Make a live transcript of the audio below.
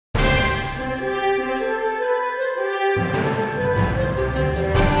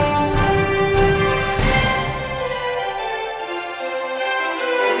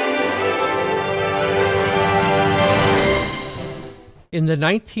In the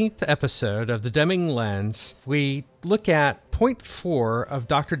 19th episode of the Deming Lens, we look at point 4 of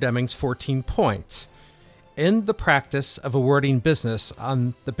Dr. Deming's 14 points in the practice of awarding business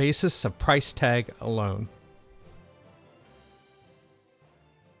on the basis of price tag alone.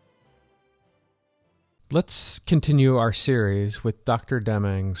 Let's continue our series with Dr.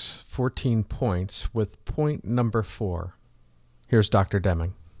 Deming's 14 points with point number 4. Here's Dr.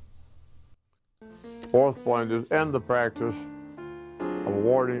 Deming. Fourth point is end the practice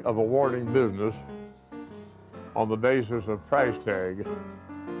of awarding business on the basis of price tag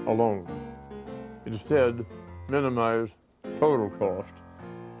alone. Instead, minimize total cost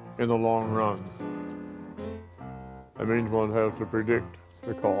in the long run. That means one has to predict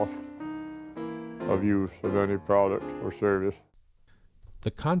the cost of use of any product or service.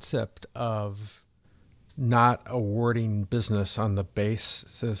 The concept of not awarding business on the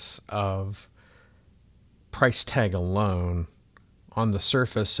basis of price tag alone on the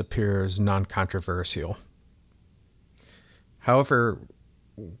surface appears non-controversial. However,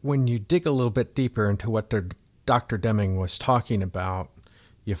 when you dig a little bit deeper into what Dr. Deming was talking about,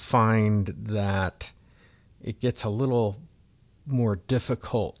 you find that it gets a little more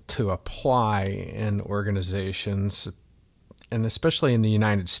difficult to apply in organizations, and especially in the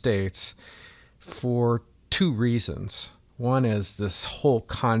United States, for two reasons. One is this whole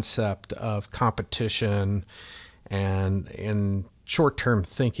concept of competition and in short-term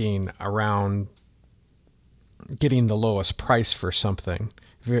thinking around getting the lowest price for something,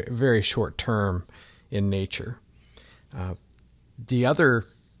 very, very short-term in nature. The other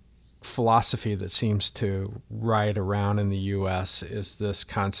philosophy that seems to ride around in the U.S. is this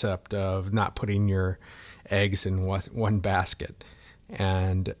concept of not putting your eggs in one basket.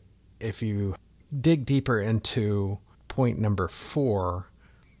 And if you dig deeper into point number 4,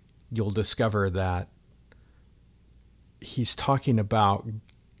 you'll discover that he's talking about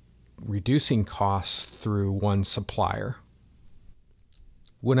reducing costs through one supplier.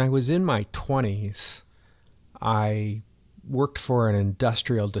 When I was in my 20s, I worked for an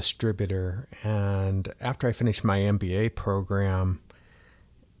industrial distributor, and after I finished my MBA program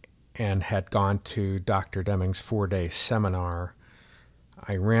and had gone to Dr. Deming's 4-day seminar,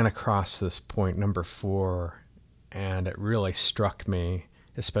 I ran across this point number 4, and it really struck me,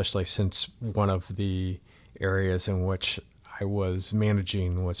 especially since one of the areas in which I was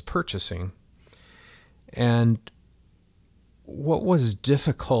managing was purchasing. And what was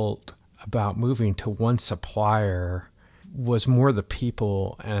difficult about moving to one supplier was more the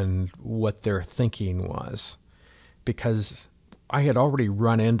people and what their thinking was. Because I had already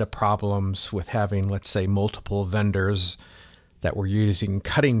run into problems with having, let's say, multiple vendors that were using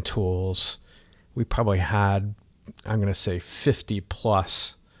cutting tools. We probably had, I'm going to say, 50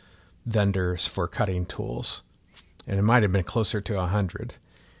 plus vendors for cutting tools, and it might have been closer to 100.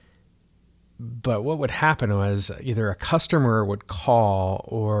 But what would happen was either a customer would call,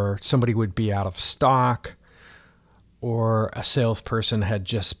 or somebody would be out of stock, or a salesperson had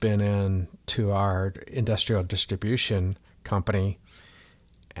just been in to our industrial distribution company,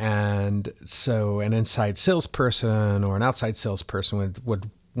 and so an inside salesperson or an outside salesperson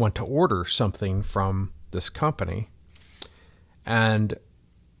would want to order something from this company. And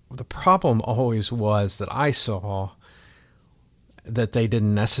the problem always was that I saw that they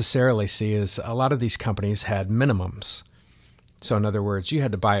didn't necessarily see is a lot of these companies had minimums. So in other words, you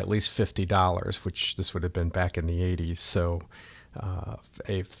had to buy at least $50, which this would have been back in the 80s. So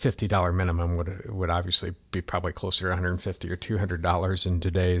a $50 minimum would obviously be probably closer to $150 or $200 in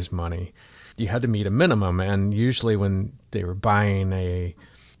today's money. You had to meet a minimum, and usually when they were buying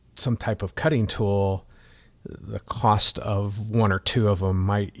some type of cutting tool, the cost of one or two of them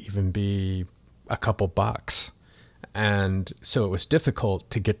might even be a couple bucks. And so it was difficult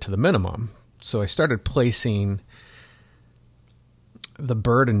to get to the minimum. So I started placing the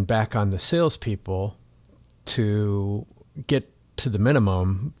burden back on the salespeople to get to the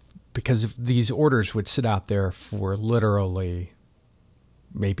minimum, because these orders would sit out there for literally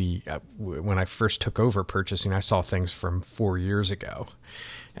maybe when I first took over purchasing, I saw things from 4 years ago,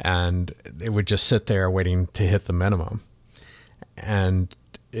 and it would just sit there waiting to hit the minimum. And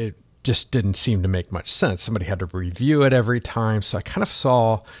it just didn't seem to make much sense. Somebody had to review it every time. So I kind of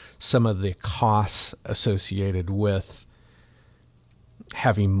saw some of the costs associated with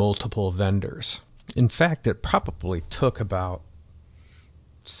having multiple vendors. In fact, it probably took about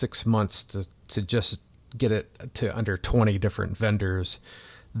 6 months to just get it to under 20 different vendors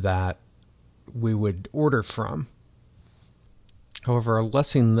that we would order from. However, a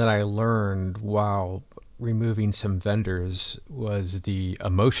lesson that I learned while removing some vendors was the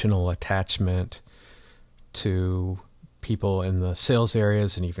emotional attachment to people in the sales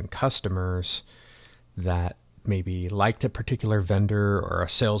areas and even customers that maybe liked a particular vendor or a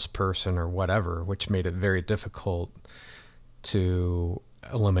salesperson or whatever, which made it very difficult to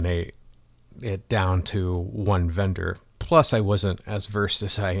eliminate it down to one vendor. Plus, I wasn't as versed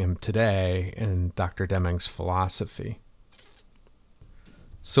as I am today in Dr. Deming's philosophy.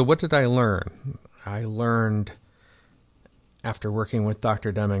 So what did I learn? I learned after working with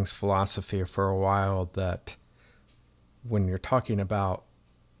Dr. Deming's philosophy for a while that when you're talking about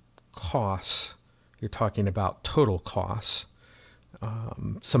costs, you're talking about total costs.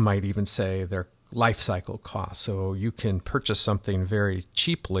 Some might even say they're life cycle costs. So you can purchase something very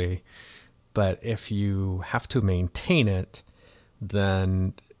cheaply, but if you have to maintain it,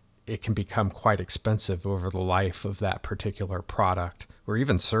 then it can become quite expensive over the life of that particular product or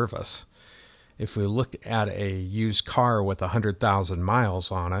even service. If we look at a used car with 100,000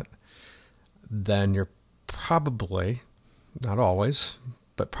 miles on it, then you're probably, not always,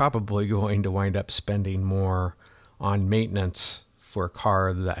 but probably going to wind up spending more on maintenance for a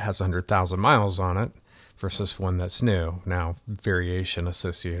car that has 100,000 miles on it versus one that's new. Now, variation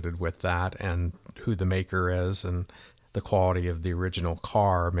associated with that and who the maker is and the quality of the original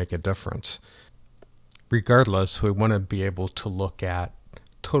car make a difference. Regardless, we want to be able to look at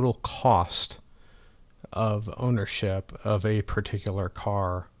total cost of ownership of a particular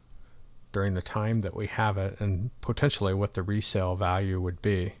car during the time that we have it and potentially what the resale value would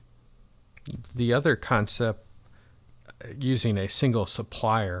be. The other concept, using a single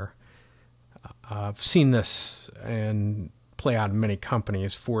supplier, I've seen this and play out in many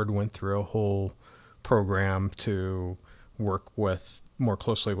companies. Ford went through a whole program to work with more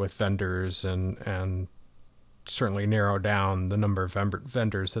closely with vendors and certainly narrow down the number of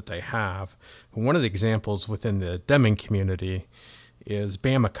vendors that they have. One of the examples within the Deming community is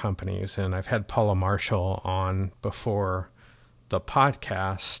Bama companies, and I've had Paula Marshall on before the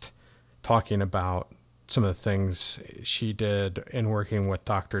podcast talking about some of the things she did in working with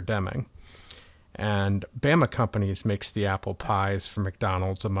Dr. Deming. And Bama companies makes the apple pies for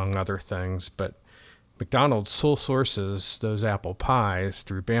McDonald's, among other things, but McDonald's sole sources those apple pies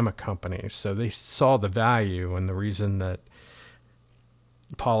through Bama companies. So they saw the value, and the reason that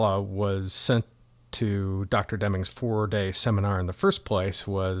Paula was sent to Dr. Deming's 4-day seminar in the first place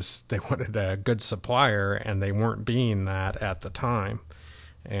was they wanted a good supplier, and they weren't being that at the time.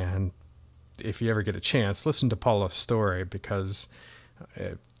 And if you ever get a chance, listen to Paula's story, because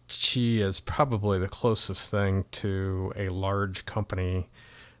she is probably the closest thing to a large company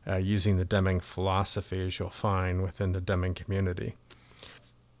using the Deming philosophy, as you'll find within the Deming community.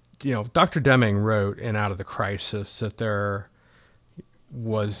 You know, Dr. Deming wrote in Out of the Crisis that there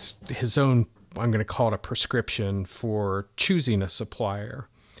was his own, I'm going to call it a prescription for choosing a supplier.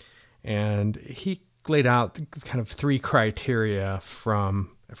 And he laid out kind of 3 criteria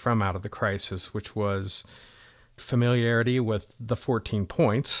from Out of the Crisis, which was familiarity with the 14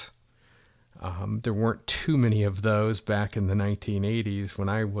 points. There weren't too many of those back in the 1980s when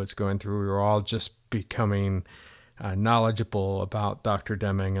I was going through. We were all just becoming knowledgeable about Dr.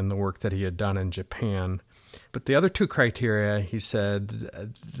 Deming and the work that he had done in Japan. But the other 2 criteria, he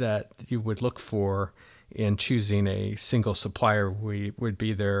said, that you would look for in choosing a single supplier would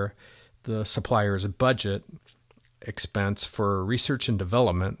be the supplier's budget expense for research and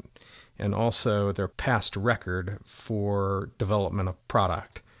development, and also their past record for development of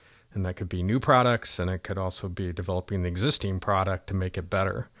product. And that could be new products, and it could also be developing the existing product to make it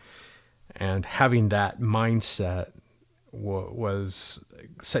better. And having that mindset was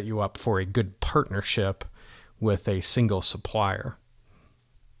set you up for a good partnership with a single supplier.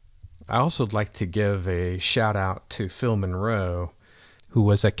 I also would like to give a shout out to Phil Monroe, who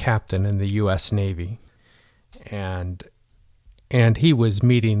was a captain in the U.S. Navy. And he was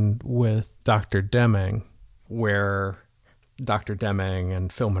meeting with Dr. Deming, where Dr. Deming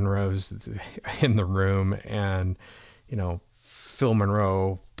and Phil Monroe's in the room, and, you know, Phil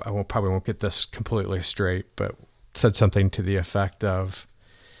Monroe, probably won't get this completely straight, but said something to the effect of,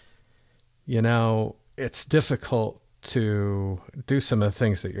 you know, it's difficult to do some of the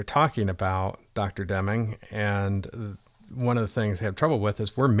things that you're talking about, Dr. Deming, and one of the things I have trouble with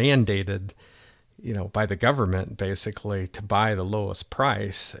is we're mandated, you know, by the government basically to buy the lowest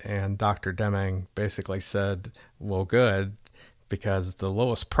price. And Dr. Deming basically said, well, good, because the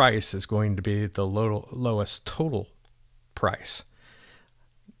lowest price is going to be the lowest total price.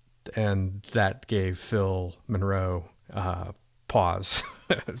 And that gave Phil Monroe pause,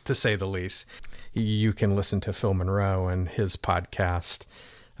 to say the least. You can listen to Phil Monroe and his podcast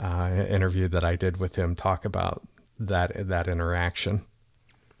interview that I did with him talk about that interaction.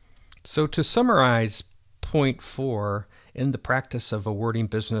 So to summarize point 4, in the practice of awarding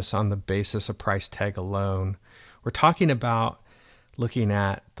business on the basis of price tag alone. We're talking about looking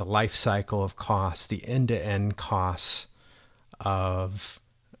at the life cycle of costs, the end-to-end costs of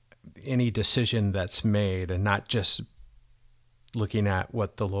any decision that's made, and not just looking at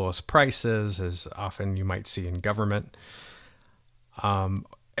what the lowest price is, as often you might see in government. And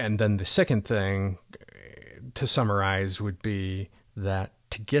then the second thing, to summarize, would be that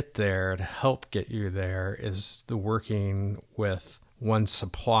to get there, to help get you there, is the working with one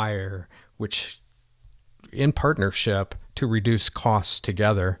supplier, which in partnership to reduce costs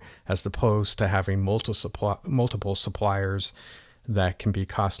together, as opposed to having multiple suppliers that can be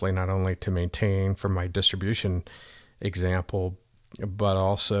costly not only to maintain, from my distribution example, but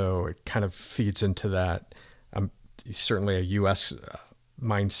also it kind of feeds into that certainly a U.S.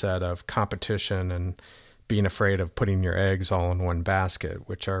 mindset of competition and being afraid of putting your eggs all in one basket,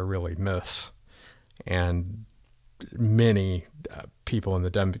 which are really myths. And many people in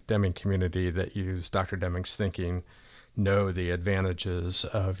the Deming community that use Dr. Deming's thinking know the advantages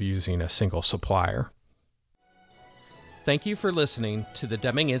of using a single supplier. Thank you for listening to the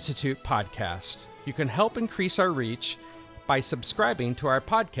Deming Institute podcast. You can help increase our reach by subscribing to our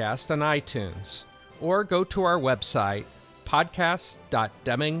podcast on iTunes, or go to our website,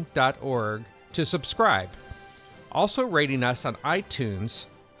 podcast.deming.org, to subscribe. Also, rating us on iTunes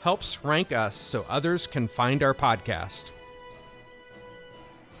helps rank us so others can find our podcast.